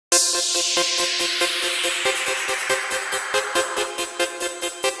Yo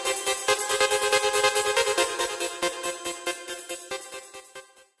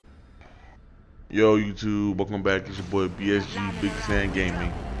YouTube, welcome back. It's your boy BSG Big Sand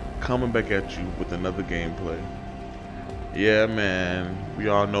Gaming, coming back at you with another gameplay. Yeah man, we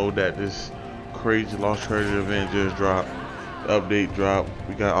all know that this crazy Lost Treasure event just dropped, the update dropped.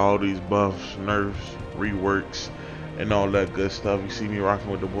 We got all these buffs, nerfs, reworks, and all that good stuff. You see me rocking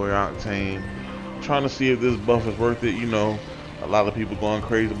with the boy Octane, trying to see if this buff is worth it. You know, a lot of people going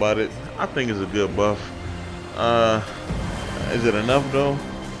crazy about it. I think it's a good buff. Is it enough though?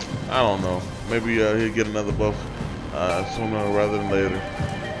 I don't know. Maybe he'll get another buff sooner rather than later.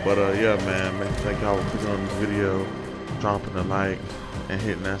 But yeah, man, thank y'all for clicking on this video, dropping a like, and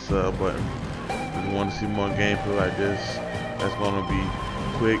hitting that sub button. If you want to see more gameplay like this, that's gonna be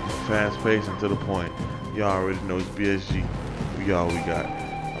quick, fast-paced, and to the point. Y'all already know it's BSG. We all we got.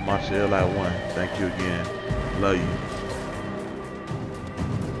 I'm out here Li1. Thank you again. Love you.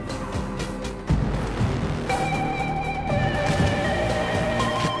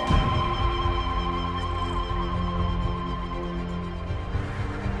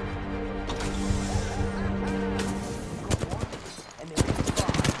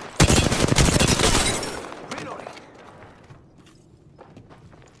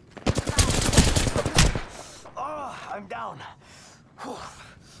 I'm down.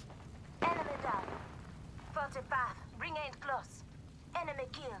 Enemy down. 45. Ring ain't close. Enemy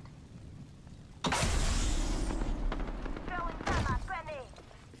killed. Throwing thermite grenade.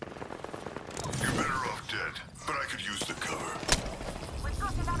 You're better off dead, but I could use the cover. We've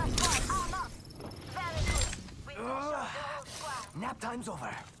got another squad. Arm up. Very good. We shot the whole squad. Nap time's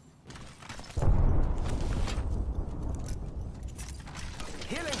over.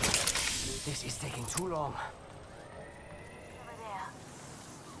 Healing. This is taking too long. Over there.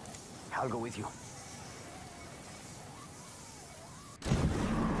 I'll go with you.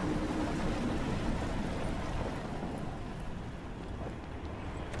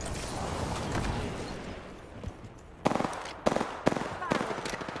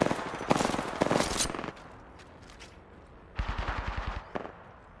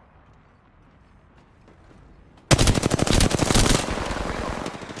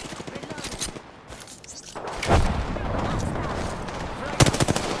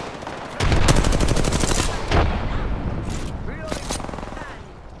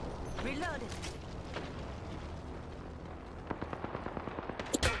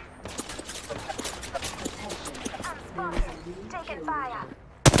 Taking fire.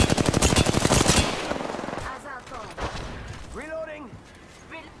 Assault. Reloading.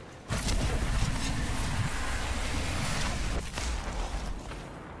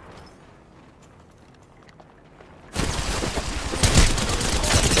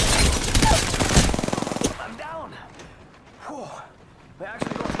 I'm down. Whew. They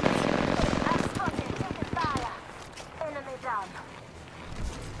actually got me. I'm spotted. Taking fire. Enemy down.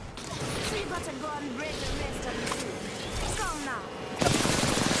 3-button gun. Break the rest of the team. Come now.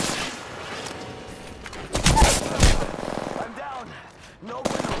 I'm down. No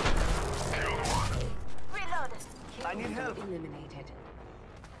window. Killed one. Reloaded. I need help. Eliminated.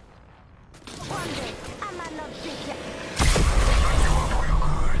 One day, I might not be dead.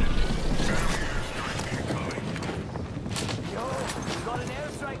 Yo, we got an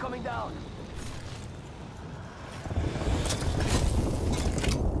airstrike coming down.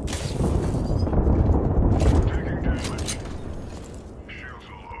 Taking damage. Shields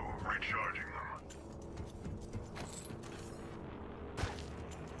are low. Recharging them.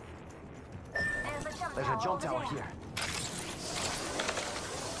 There's a jump tower here.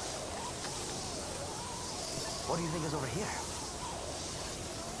 What do you think is over here?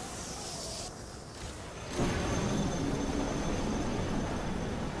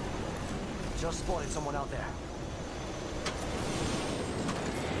 Just spotted someone out there.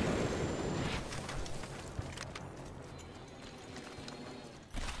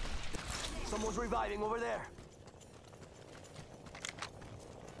 Someone's reviving over there.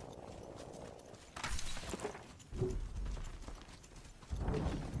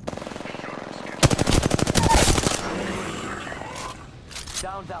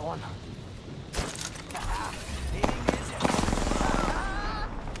 Down that one.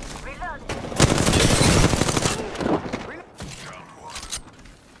 Reloaded. Down one.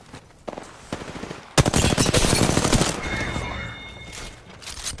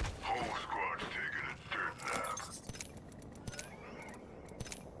 Whole squad's taking a dirt nap.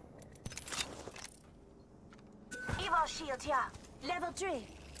 Evo shield here. Level 3.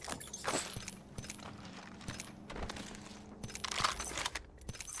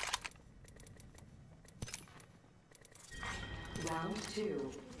 Round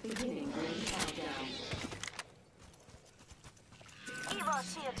 2. Beginning ring countdown. Evo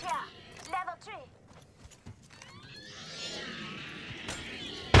shield here. Level 3.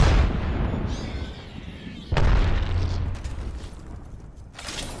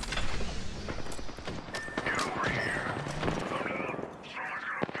 Get over here. I'm down. Someone's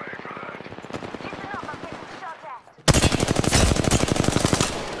gonna pay for that. Listen up, I'm getting shot at.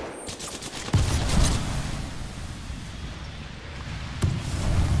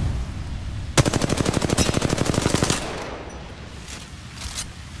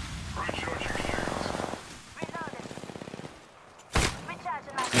 Recharging shields. Reloaded.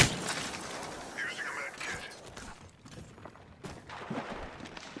 Recharging my shield. Using a med kit.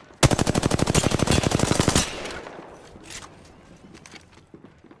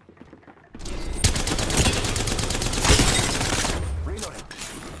 Reloading.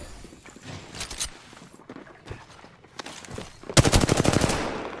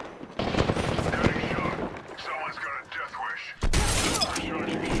 Getting shot. Someone's got a death wish.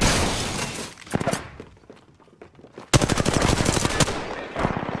 Recharging shields.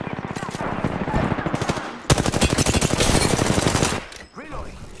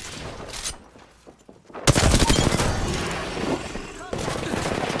 Reloading.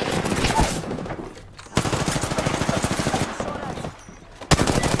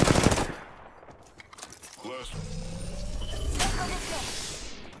 Last Let's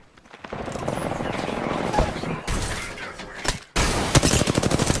go this way. death wish.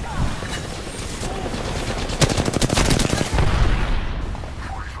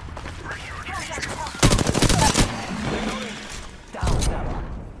 Recharging shields. Down.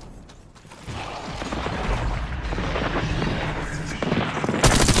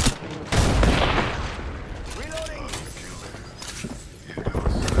 Reloading. Charging up my shields.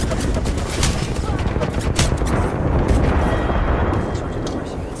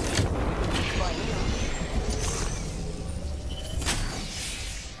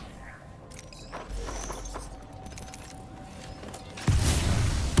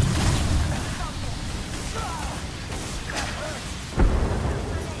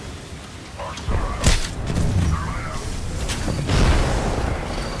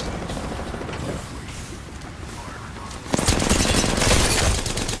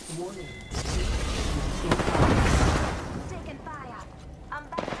 Fine, Taking fire. I'm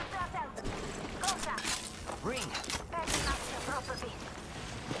back to start out. Closer. ring. Packing up your property.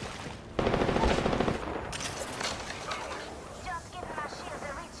 Just giving my shields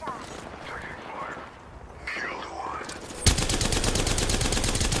a recharge. Taking fire. Killed one.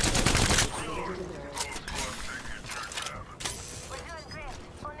 We're doing great.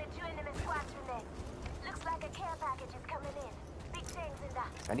 Only 2 enemy squads remain. Looks like a care package is coming in. Big things in that.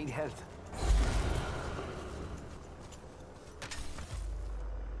 I need health.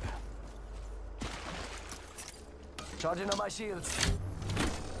 Charging up my shields.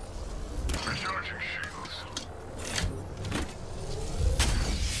 Recharging shields.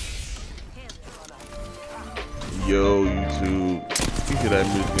 Yo, YouTube. You hear that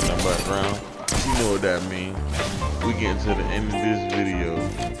music in the background? You know what that means. We getting to the end of this video.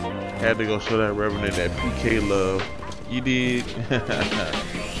 Had to go show that Revenant that PK love. You did.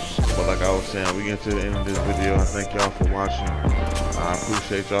 But like I was saying, we get to the end of this video. I thank y'all for watching. I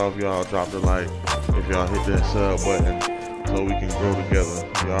appreciate y'all if y'all drop the like. If y'all hit that sub button so we can grow together.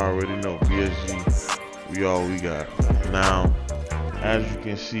 Y'all already know PSG, we all we got. Now, as you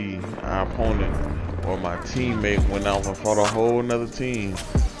can see, our opponent or my teammate went out and fought a whole nother team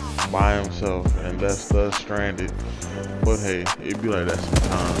by himself and left us stranded. But hey, it be like that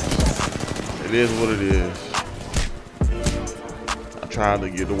sometimes. It is what it is. I tried to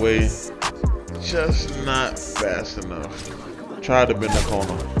get away, just not fast enough. Tried to bend the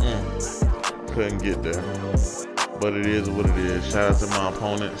corner, couldn't get there. But it is what it is. Shout out to my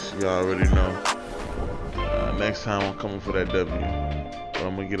opponents, y'all already know. Next time I'm coming for that W. But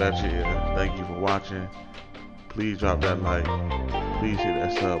I'm gonna get out your ear. Thank you for watching. Please drop that like. Please hit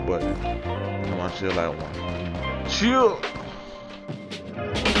that sub button. Come on, chill like one. Chill!